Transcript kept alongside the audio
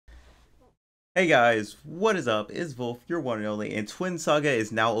Hey guys, what is up? It's Volf, your one and only, and Twin Saga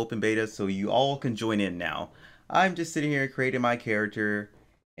is now open beta, so you all can join in now. I'm just sitting here creating my character,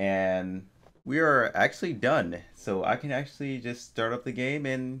 and we are actually done, so I can actually just start up the game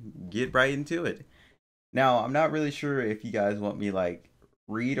and get right into it. Now, I'm not really sure if you guys want me like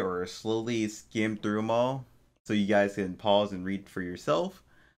read or slowly skim through them all, so you guys can pause and read for yourself,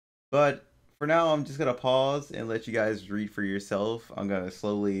 but for now, I'm just gonna pause and let you guys read for yourself. I'm gonna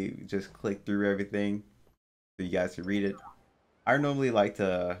slowly just click through everything so you guys can read it. I normally like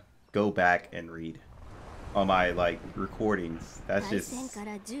to go back and read on my like recordings. That's just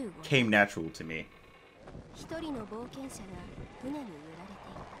came natural to me.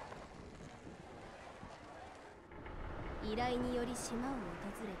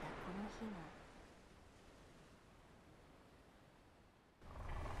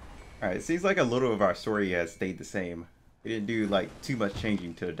 Alright, it seems like a little of our story has stayed the same. We didn't do like too much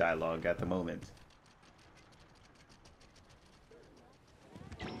changing to the dialogue at the moment.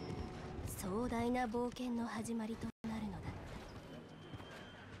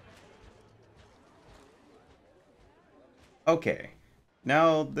 Okay,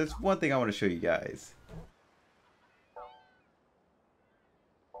 now there's one thing I want to show you guys.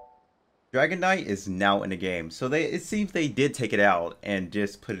 Dragon Knight is now in the game, so it seems they did take it out and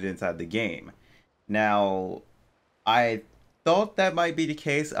just put it inside the game. Now, I thought that might be the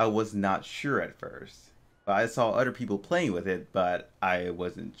case. I was not sure at first. But I saw other people playing with it, but I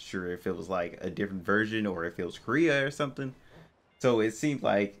wasn't sure if it was like a different version or if it was Korea or something. So it seemed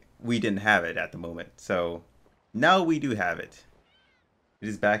like we didn't have it at the moment. So now we do have it. It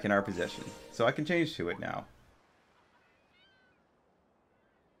is back in our possession. So I can change to it now.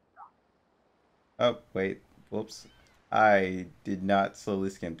 Oh, wait. Whoops. I did not slowly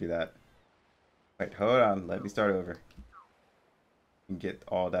skim through that. Wait, hold on. Let me start over. And get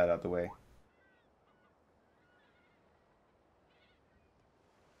all that out the way.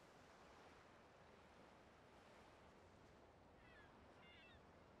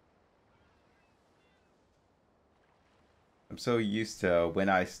 I'm so used to when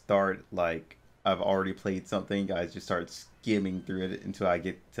I start, like, I've already played something, I just start skimming through it until I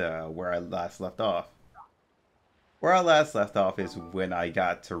get to where I last left off. Where I last left off is when I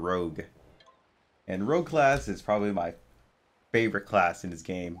got to Rogue. And Rogue class is probably my favorite class in this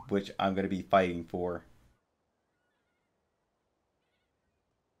game, which I'm going to be fighting for.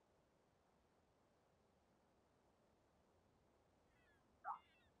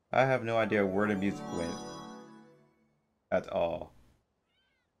 I have no idea where the music went at all.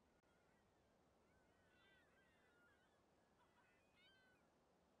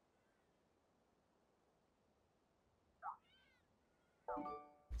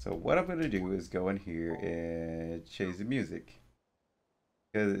 So what I'm going to do is go in here and change the music.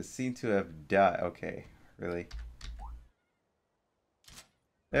 Because it seemed to have died. Okay, really?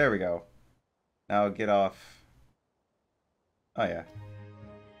 There we go. Now get off. Oh yeah.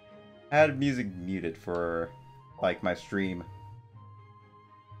 I had music muted for like my stream.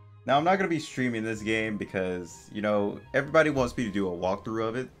 Now I'm not going to be streaming this game because, you know, everybody wants me to do a walkthrough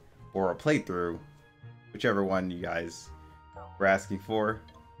of it or a playthrough, whichever one you guys were asking for.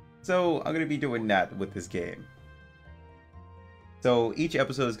 So I'm going to be doing that with this game. So each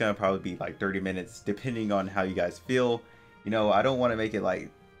episode is going to probably be like 30 minutes depending on how you guys feel. You know, I don't want to make it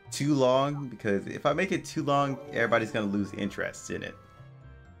like too long because if I make it too long, everybody's going to lose interest in it.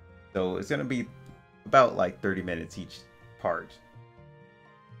 So it's going to be about like 30 minutes each part.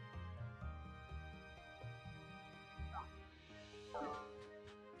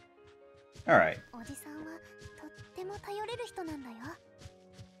 Alright.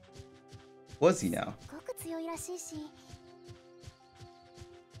 Was he now?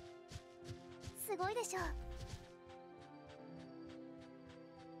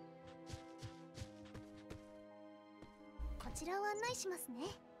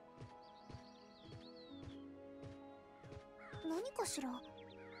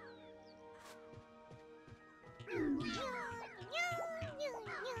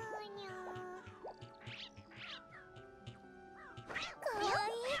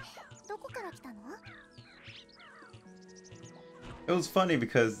 It was funny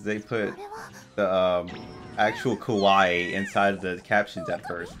because they put the actual kawaii inside of the captions at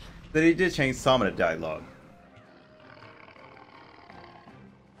first. But they did change some of the dialogue.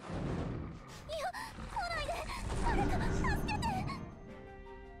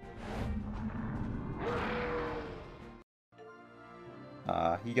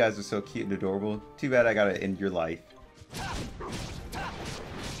 You guys are so cute and adorable. Too bad I gotta end your life.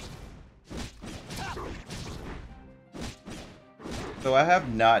 So I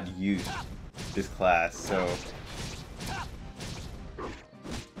have not used this class, so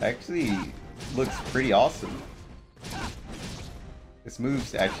actually looks pretty awesome. This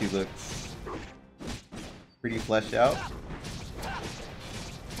moves actually looks pretty fleshed out.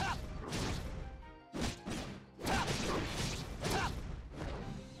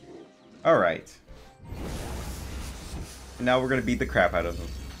 Alright. Now we're gonna beat the crap out of them.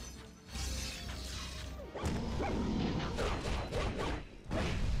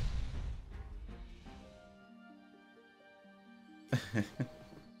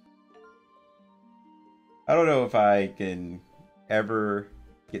 I don't know if I can ever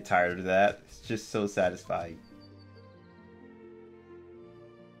get tired of that. It's just so satisfying.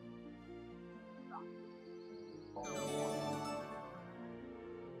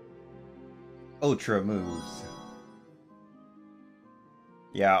 Ultra moves.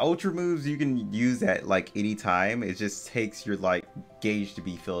 Yeah, ultra moves you can use at like any time. It just takes your like gauge to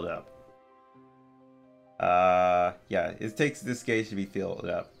be filled up. Yeah, it takes this gauge to be filled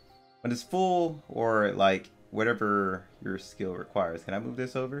up. When it's full, or like whatever your skill requires. Can I move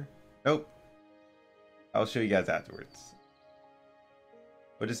this over? Nope. I'll show you guys afterwards.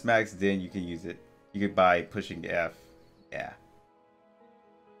 But it's maxed in, you can use it. You could by pushing F. Yeah.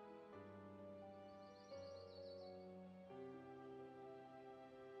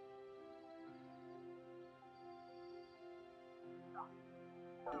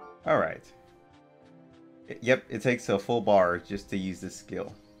 Alright. Yep, it takes a full bar just to use this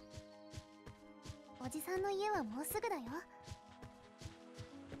skill.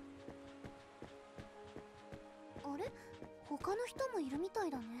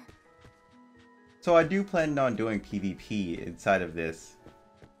 So I do plan on doing PvP inside of this.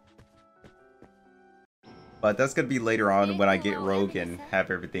 But that's gonna be later on when I get Rogue and have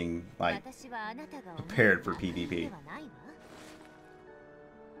everything like prepared for PvP.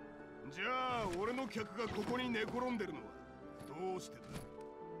 じゃあ俺の客がここに寝転んでるのはどうしてだ。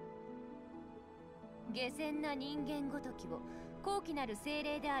下賤な人間ごときを高貴なる精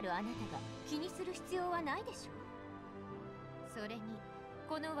霊であるあなたが気にする必要はないでしょう。それに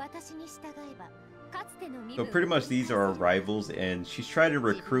この私に従えばかつての身分 So pretty much these are our rivals, and she's trying to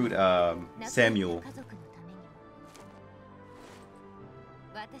recruit Samuel.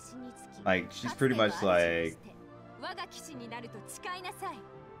 Like she's pretty much like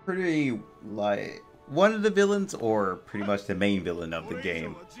pretty like one of the villains, or pretty much the main villain of the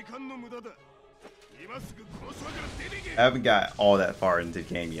game. I haven't got all that far into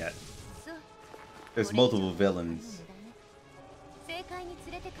the game yet. There's multiple villains.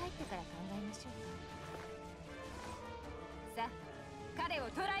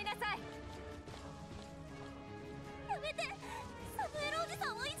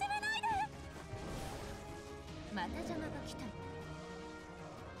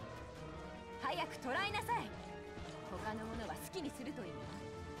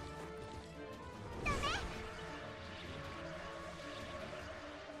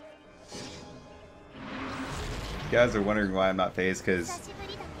 You guys are wondering why I'm not phased, because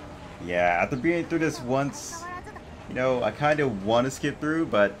yeah, after being through this once, you know, I kind of want to skip through,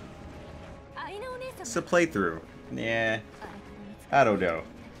 but it's a playthrough. Yeah, I don't know.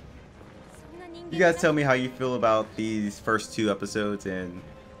 You guys tell me how you feel about these first 2 episodes, and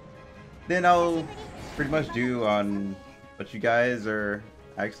then I'll pretty much do on what you guys are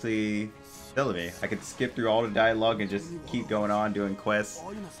actually telling me. I could skip through all the dialogue and just keep going on doing quests,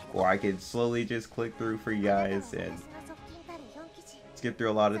 or I could slowly just click through for you guys and skip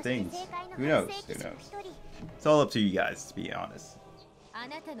through a lot of things. Who knows? Who knows? It's all up to you guys, to be honest.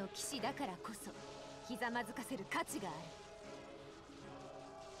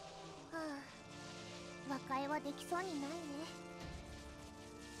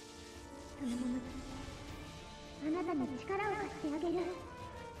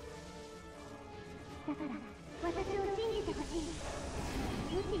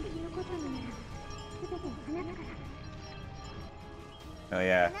 Oh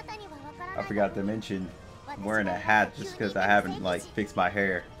yeah, I forgot to mention I'm wearing a hat just because I haven't like fixed my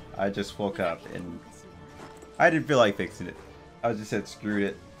hair. I just woke up and I didn't feel like fixing it. I just said screw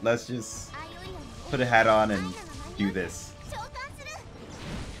it. Let's just put a hat on and do this.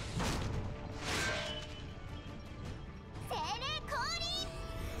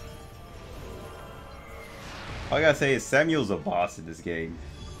 All I gotta say is Samuel's a boss in this game.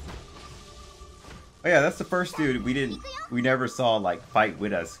 Oh yeah, that's the first dude we never saw like fight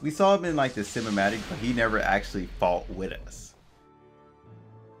with us. We saw him in like the cinematic, but he never actually fought with us.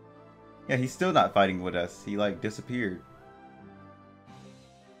 Yeah, he's still not fighting with us. He like disappeared.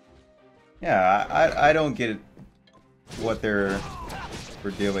 Yeah, I don't get what they're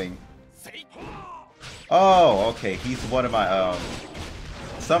doing. Oh, okay. He's one of my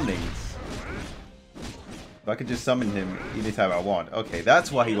summonings. If I could just summon him anytime I want. Okay,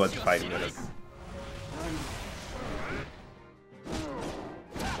 that's why he wasn't fighting with us.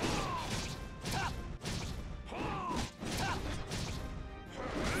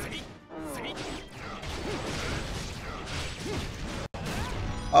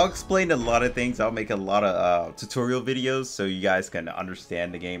 I'll explain a lot of things. I'll make a lot of tutorial videos so you guys can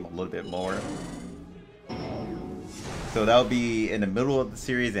understand the game a little bit more. So that'll be in the middle of the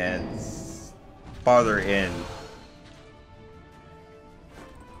series and farther in.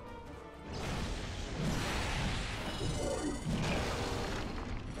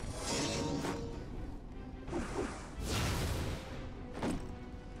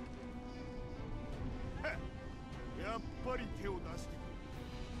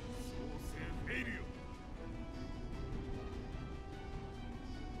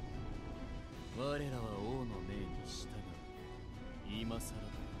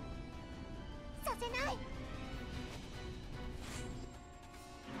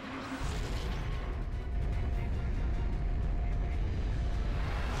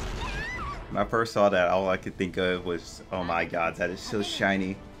 When I first saw that, all I could think of was, oh my god, that is so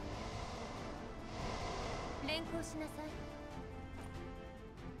shiny.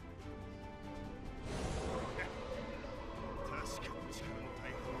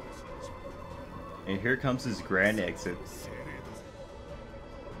 And here comes his grand exit.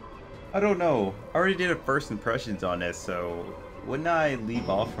 I don't know. I already did a first impressions on this, so wouldn't I leave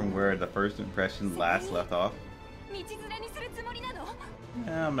off from where the first impression last left off?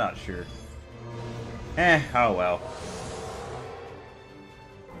 I'm not sure. Oh well.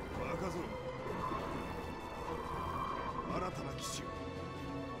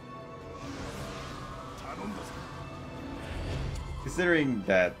 Considering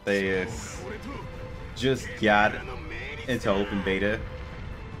that they just got into open beta,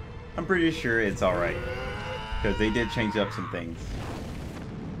 I'm pretty sure it's alright. Because they did change up some things.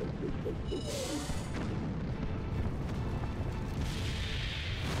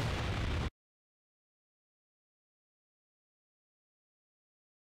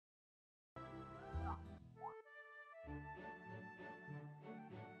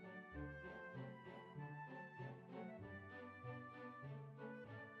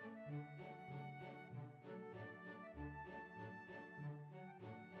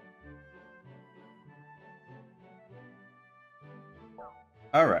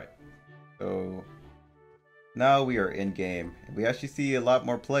 Alright, so now we are in game. We actually see a lot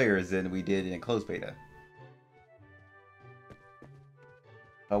more players than we did in closed beta.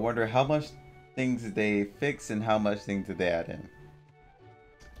 I wonder how much things did they fix and how much things did they add in.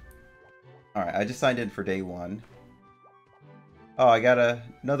 Alright, I just signed in for day 1. Oh, I got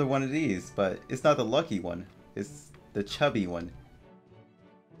another one of these, but it's not the lucky one. It's the chubby one.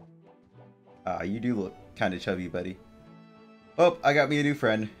 You do look kind of chubby, buddy. Oh, I got me a new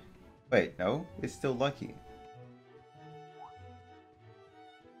friend. Wait, no, it's still lucky.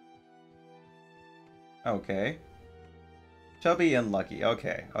 Okay. Chubby and lucky.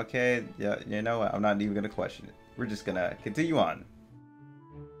 Okay, okay. Yeah, you know what? I'm not even gonna question it. We're just gonna continue on.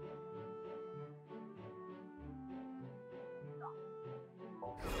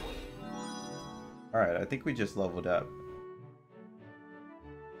 Alright, I think we just leveled up.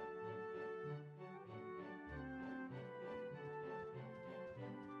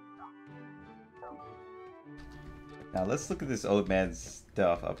 Now let's look at this old man's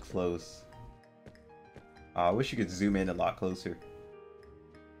stuff up close. Oh, I wish you could zoom in a lot closer.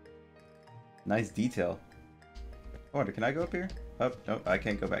 Nice detail. I wonder, can I go up here? Oh, no, I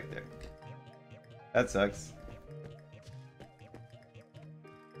can't go back there. That sucks.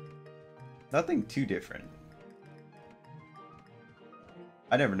 Nothing too different.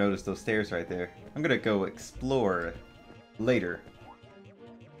 I never noticed those stairs right there. I'm gonna go explore later.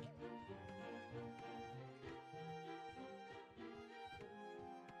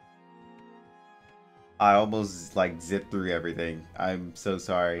 I almost like zipped through everything. I'm so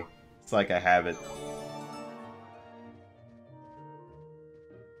sorry. It's like a habit.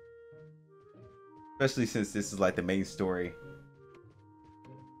 Especially since this is like the main story.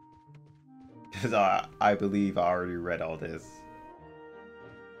 Because I believe I already read all this.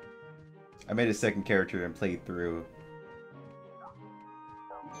 I made a second character and played through.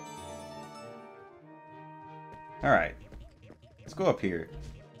 Alright. Let's go up here.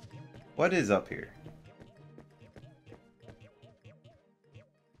 What is up here?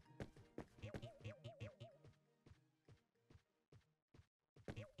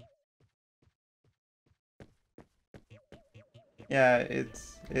 Yeah,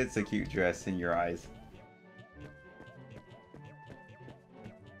 it's a cute dress in your eyes.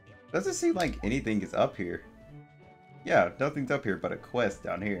 Doesn't seem like anything is up here. Yeah, nothing's up here but a quest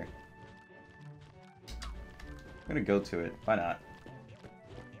down here. I'm gonna go to it. Why not?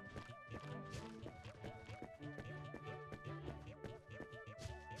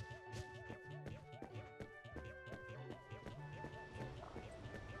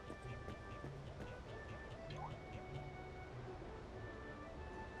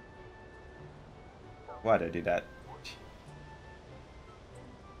 Why'd I do that?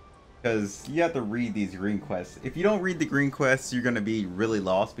 Because you have to read these green quests. If you don't read the green quests, you're going to be really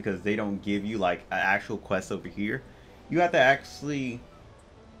lost because they don't give you like an actual quest over here. You have to actually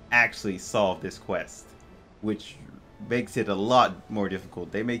solve this quest, which makes it a lot more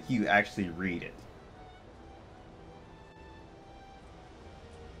difficult. They make you actually read it.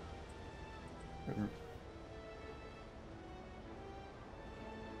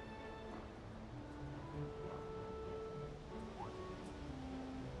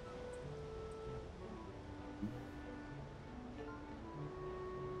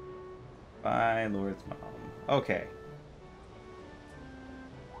 Find Lord's mom. Okay.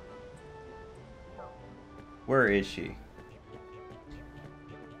 Where is she?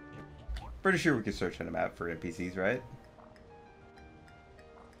 Pretty sure we can search on the map for NPCs, right?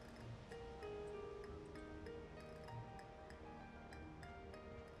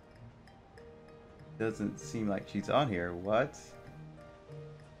 Doesn't seem like she's on here. What?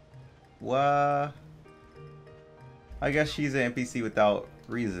 What? I guess she's an NPC without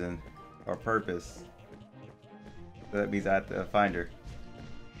reason or purpose. So that means I have to find her.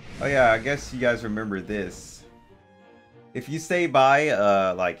 Oh yeah, I guess you guys remember this. If you stay by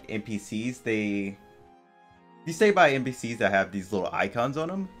like NPCs, if you stay by NPCs that have these little icons on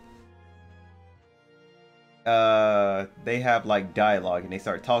them, they have like dialogue and they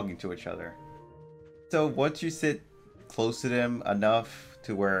start talking to each other. So once you sit close to them enough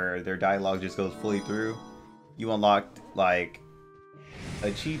to where their dialogue just goes fully through, you unlocked like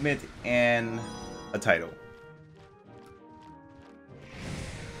achievement and a title.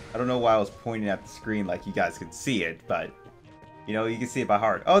 I don't know why I was pointing at the screen like you guys could see it, but you know, you can see it by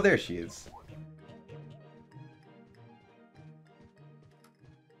heart. Oh, there she is.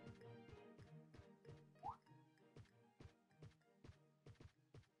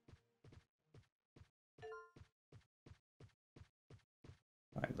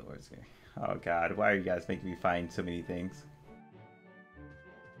 My lord's here. Oh god, why are you guys making me find so many things?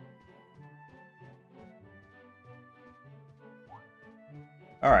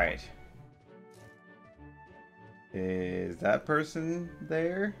 Alright. Is that person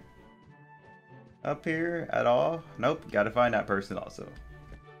there? Up here at all? Nope, gotta find that person also.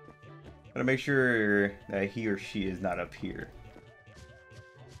 Gotta make sure that he or she is not up here.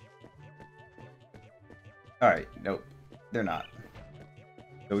 Alright, nope, they're not.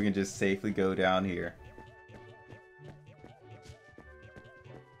 So we can just safely go down here.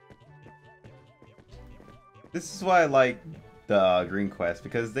 This is why I like the green quest,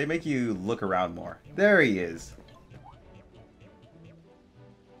 because they make you look around more. There he is.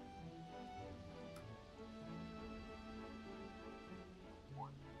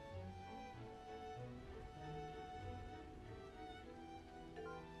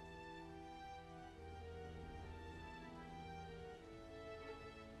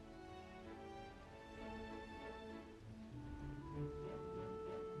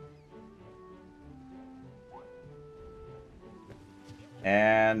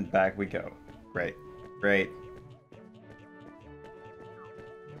 And back we go. Great. Great.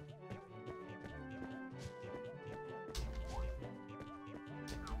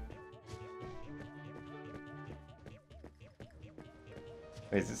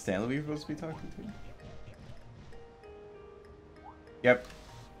 Wait, is it Stanley we're supposed to be talking to? Yep.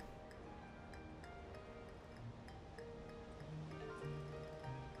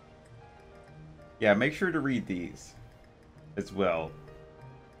 Yeah, make sure to read these as well.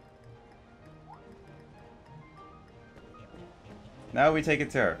 Now we take it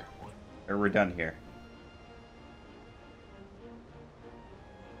to her. Or we're done here.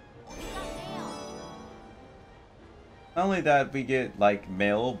 Not only that, we get like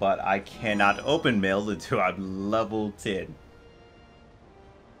mail, but I cannot open mail until I'm level 10.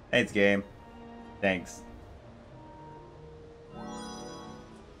 Thanks, game. Thanks.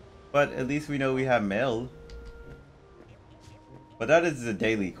 But at least we know we have mail. But that is a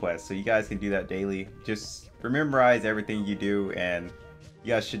daily quest, so you guys can do that daily. Just memorize everything you do, and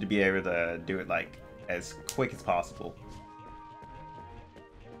you guys should be able to do it like as quick as possible.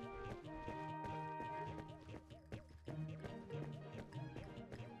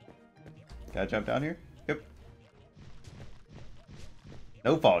 Gotta jump down here? Yep.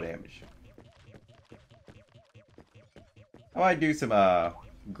 No fall damage. I might do some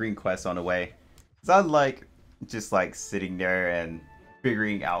green quests on the way. Cause I like just like sitting there and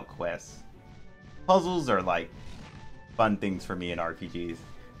figuring out quests. Puzzles are like fun things for me in RPGs,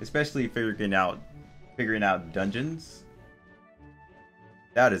 especially figuring out dungeons.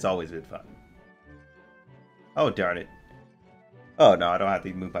 That has always been fun. Oh darn it. Oh no, I don't have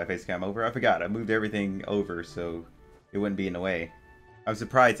to move my face cam over. I forgot. I moved everything over so it wouldn't be in the way. I'm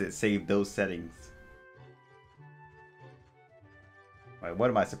surprised it saved those settings. Wait, what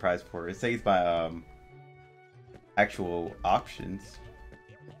am I surprised for? It saves my actual options.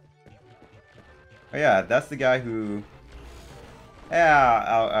 Oh yeah, that's the guy who... Yeah,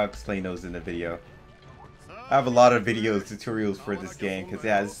 I'll explain those in the video. I have a lot of videos, tutorials for this game because it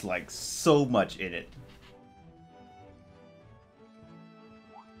has like so much in it.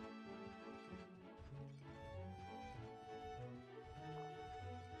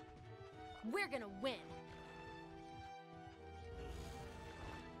 We're gonna win.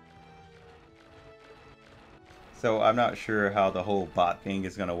 So I'm not sure how the whole bot thing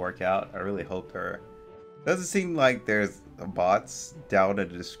is gonna work out. I really hope there doesn't seem like there's bots down in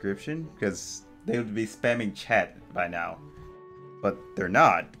the description because they would be spamming chat by now. But they're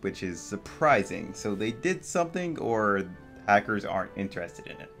not, which is surprising. So they did something or hackers aren't interested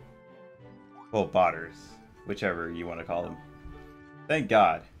in it. Well, botters, whichever you want to call them. Thank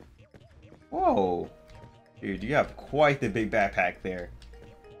God. Whoa. Dude, you have quite the big backpack there.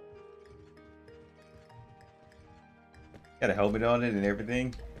 Got a helmet on it and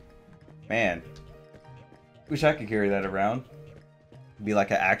everything. Man. Wish I could carry that around. Be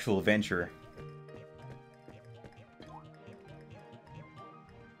like an actual adventurer.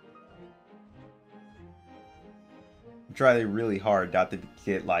 Try really hard not to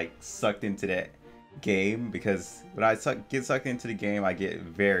get like sucked into that game because when I get sucked into the game, I get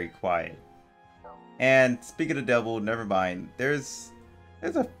very quiet. And speaking of the devil, never mind. There's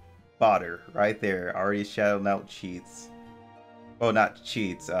a botter right there already shouting out cheats. Well, not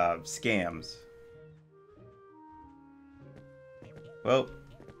cheats, scams. Well,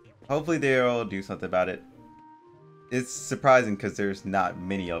 hopefully they'll do something about it. It's surprising because there's not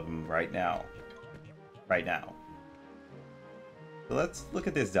many of them right now. So let's look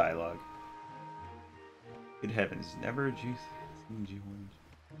at this dialogue. Good heavens, never a juice.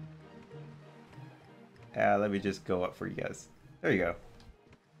 Let me just go up for you guys. There you go.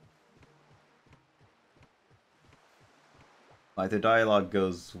 Like the dialogue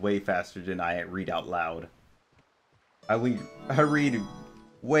goes way faster than I read out loud. I read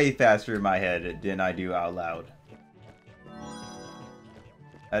way faster in my head than I do out loud.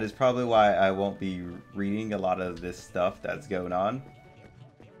 That is probably why I won't be reading a lot of this stuff that's going on.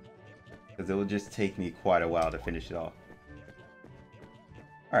 Because it will just take me quite a while to finish it all.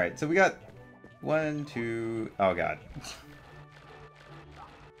 Alright, so we got 1, 2... Oh god.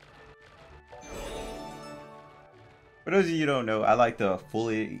 For those of you who don't know, I like to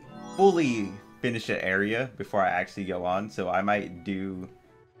fully finish an area before I actually go on. So I might do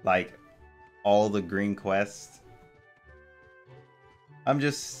like all the green quests. I'm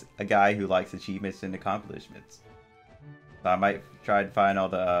just a guy who likes achievements and accomplishments. So I might try and find all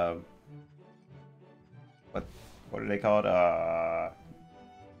the what are they called? All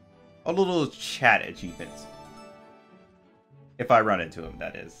the little chat achievements. If I run into them,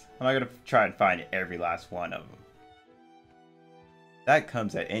 that is. I'm not gonna try and find every last one of them. That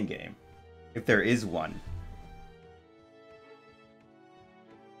comes at endgame, if there is one.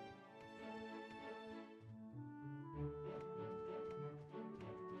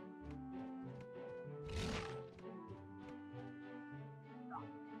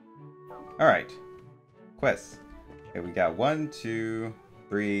 Alright. Quests. Okay, we got 1, 2,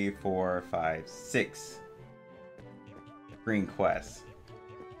 3, 4, 5, 6 green quests.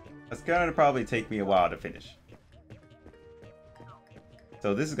 That's gonna probably take me a while to finish.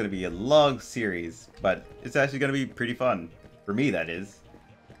 So this is gonna be a long series, but it's actually gonna be pretty fun. For me, that is.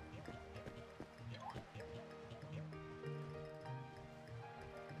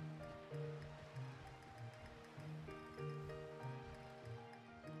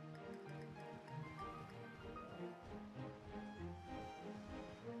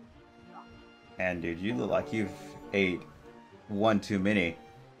 And dude, you look like you've ate one too many.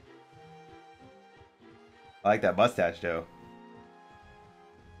 I like that mustache though.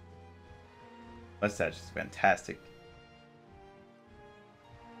 Mustache is fantastic.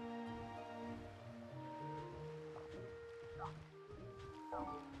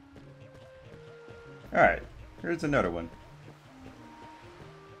 Alright, here's another one.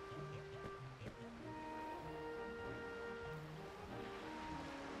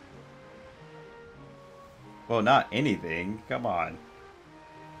 Well, not anything. Come on.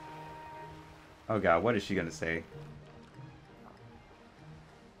 Oh god, what is she gonna say?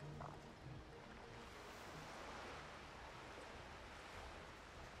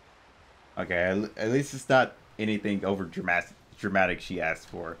 Okay, at least it's not anything over dramatic she asked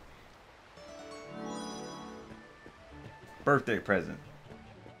for. Birthday present.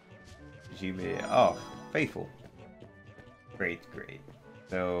 She made, oh, faithful. Great, great.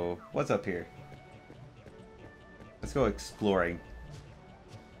 So, what's up here? Let's go exploring.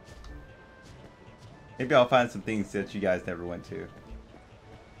 Maybe I'll find some things that you guys never went to. You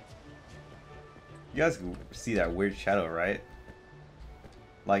guys can see that weird shadow, right?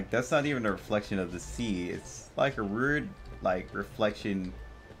 Like, that's not even a reflection of the sea. It's like a weird, like, reflection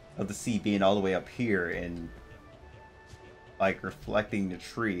of the sea being all the way up here and, like, reflecting the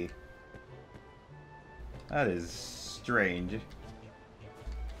tree. That is strange.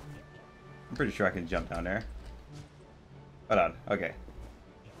 I'm pretty sure I can jump down there. Hold on. Okay.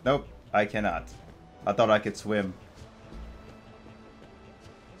 Nope, I cannot. I thought I could swim.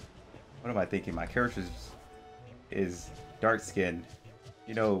 What am I thinking? My character is dark skinned.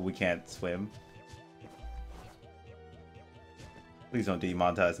 You know we can't swim. Please don't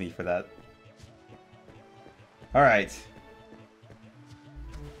demonetize me for that. Alright.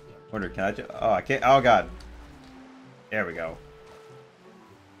 Wonder, can I oh, I can't. Oh god. There we go.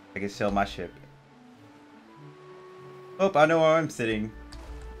 I can sail my ship. Oh, I know where I'm sitting.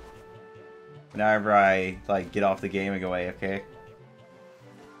 Whenever I, like, get off the game and go AFK.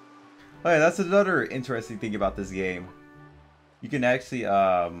 Oh yeah, that's another interesting thing about this game. You can actually, you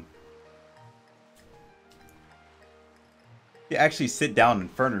actually sit down in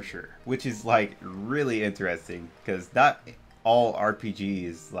furniture, which is, like, really interesting. Because not all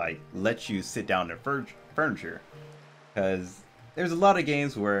RPGs, like, let you sit down in furniture. Because there's a lot of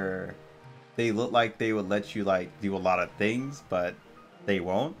games where they look like they would let you, like, do a lot of things, but they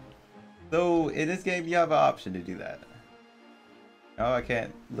won't. So in this game, you have an option to do that. Oh, I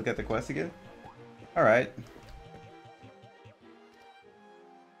can't look at the quest again? Alright.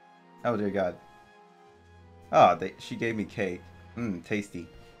 Oh dear god. Oh, she gave me cake. Mmm, tasty.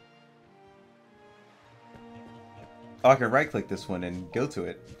 Oh, I can right click this one and go to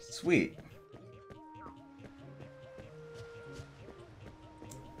it. Sweet.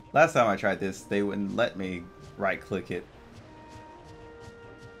 Last time I tried this, they wouldn't let me right click it.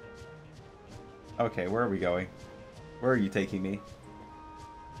 Okay, where are we going? Where are you taking me?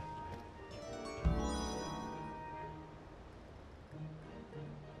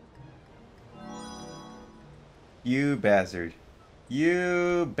 You bastard.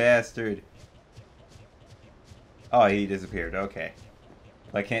 You bastard. Oh, he disappeared. Okay.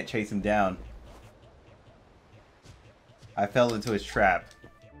 I can't chase him down. I fell into his trap.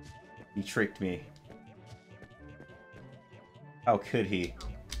 He tricked me. How could he?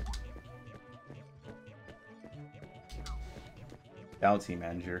 Bounty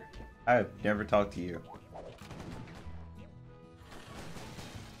manager. I have never talked to you.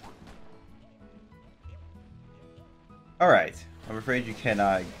 Alright. I'm afraid you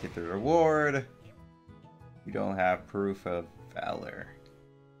cannot get the reward. You don't have proof of valor.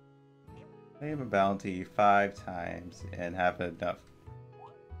 Claim a bounty 5 times and have enough.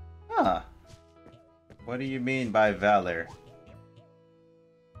 Huh. What do you mean by valor?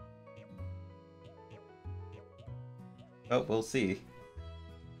 Oh, we'll see.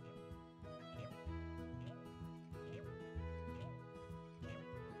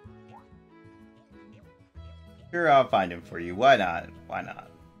 Sure, I'll find him for you. Why not? Why not?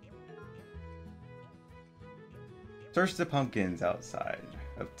 Search the pumpkins outside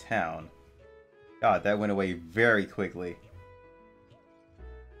of town. God, that went away very quickly.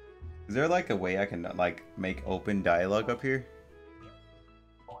 Is there like a way I can like make open dialogue up here?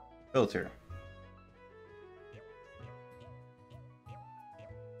 Filter.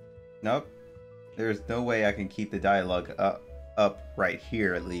 Nope. There's no way I can keep the dialogue up right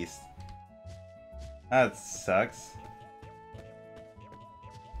here at least. That sucks.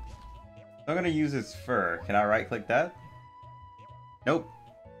 I'm gonna use his fur. Can I right click that? Nope.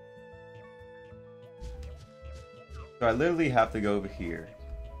 So I literally have to go over here.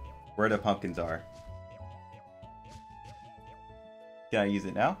 Where the pumpkins are. Can I use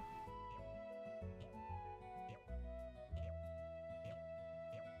it now?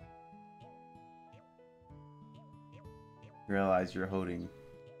 Realize you're holding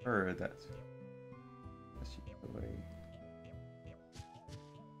fur that's away.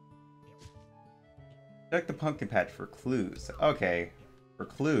 Check the pumpkin patch for clues. Okay, for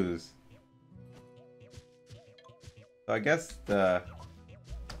clues. So I guess the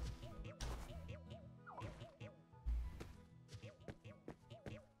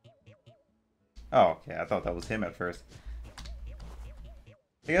Oh, okay. I thought that was him at first.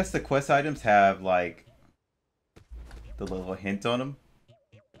 I guess the quest items have, like, the little hint on them.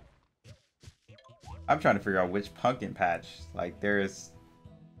 I'm trying to figure out which pumpkin patch. Like, it's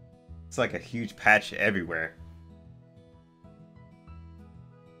like a huge patch everywhere.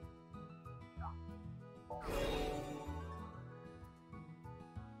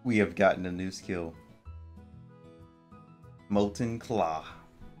 We have gotten a new skill. Molten Claw.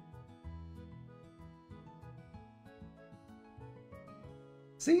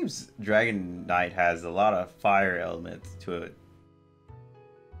 Seems Dragon Knight has a lot of fire elements to it.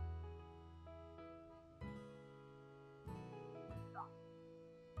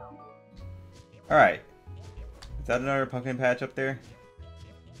 Alright. Is that another pumpkin patch up there?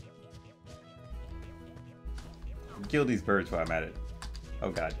 Kill these birds while I'm at it. Oh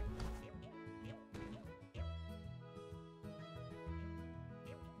god.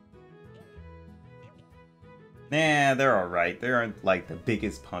 Nah, they're alright. They aren't like the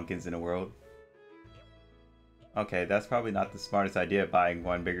biggest pumpkins in the world. Okay, that's probably not the smartest idea, buying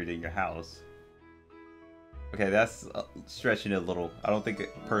one bigger than your house. Okay, that's stretching it a little. I don't think a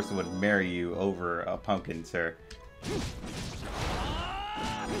person would marry you over a pumpkin, sir.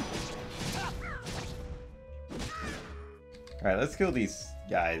 Alright, let's kill these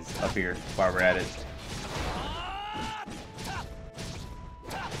guys up here while we're at it.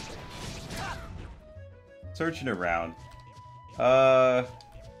 Searching around.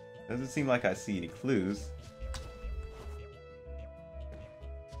 Doesn't seem like I see any clues.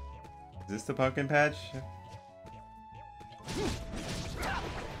 Is this the pumpkin patch?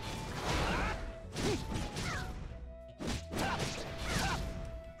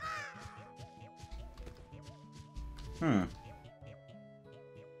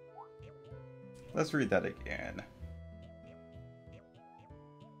 Let's read that again.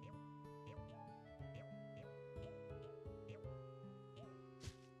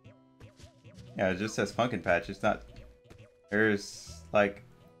 Yeah, it just says pumpkin patch. It's not... There's like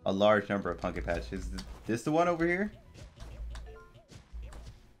a large number of pumpkin patches. Is this the one over here?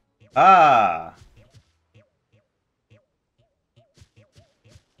 Ah!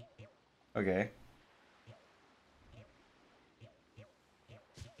 Okay.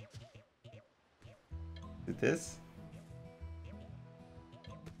 Is it this?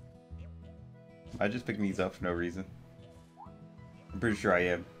 I just picked these up for no reason. I'm pretty sure I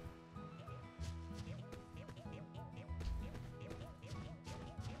am.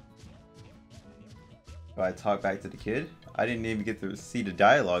 Do I talk back to the kid? I didn't even get to see the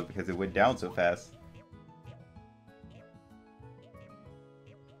dialogue because it went down so fast.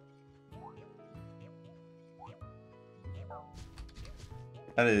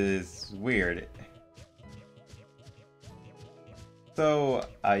 That is weird. So,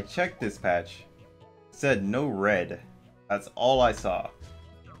 I checked this patch. It said no red. That's all I saw.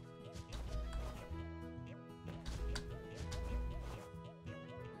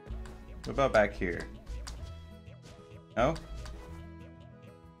 What about back here? No?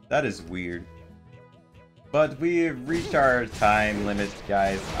 That is weird. But we've reached our time limit,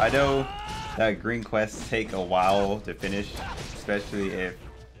 guys. I know that green quests take a while to finish, especially if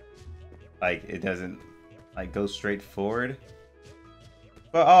like it doesn't like go straight forward.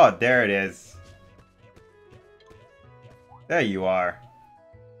 But oh, there it is. There you are.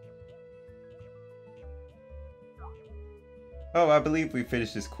 Oh, I believe we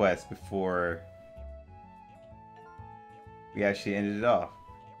finished this quest before we actually ended it off.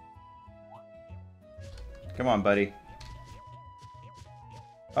 Come on, buddy.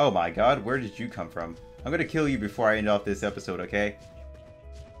 Oh my god, where did you come from? I'm gonna kill you before I end off this episode, okay?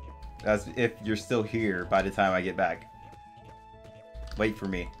 That's if you're still here by the time I get back. Wait for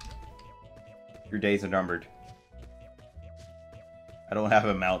me. Your days are numbered. I don't have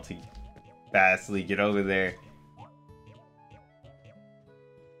a mount to fastly get over there.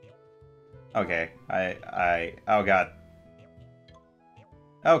 Okay, oh god.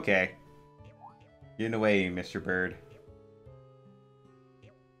 Okay. Get in the way, Mr. Bird.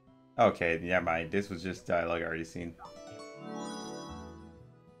 Okay, never mind. This was just dialogue I already seen.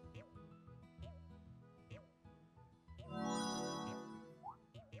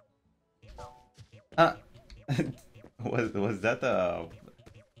 Was that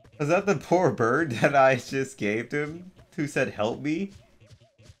the poor bird that I just gave to him? Who said help me?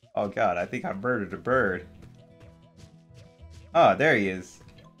 Oh god, I think I murdered a bird. Oh, there he is.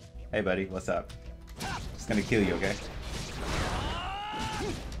 Hey buddy, what's up? Just gonna kill you, okay?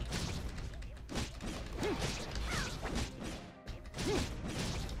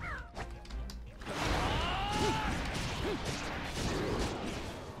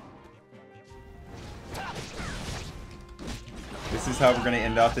 is how we're gonna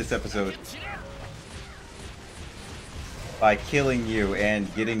end off this episode. By killing you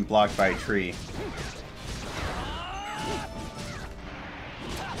and getting blocked by a tree.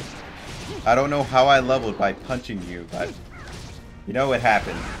 I don't know how I leveled by punching you, but you know what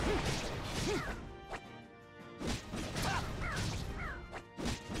happened.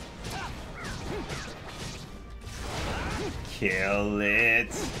 Kill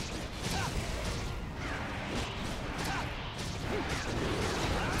it.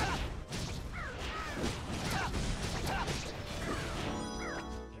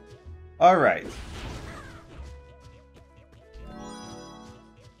 All right.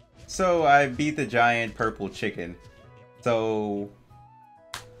 So I beat the giant purple chicken. So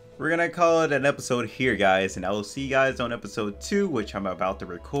we're gonna call it an episode here, guys, and I will see you guys on episode 2, which I'm about to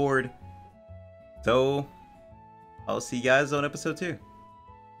record. So I'll see you guys on episode 2.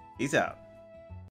 Peace out.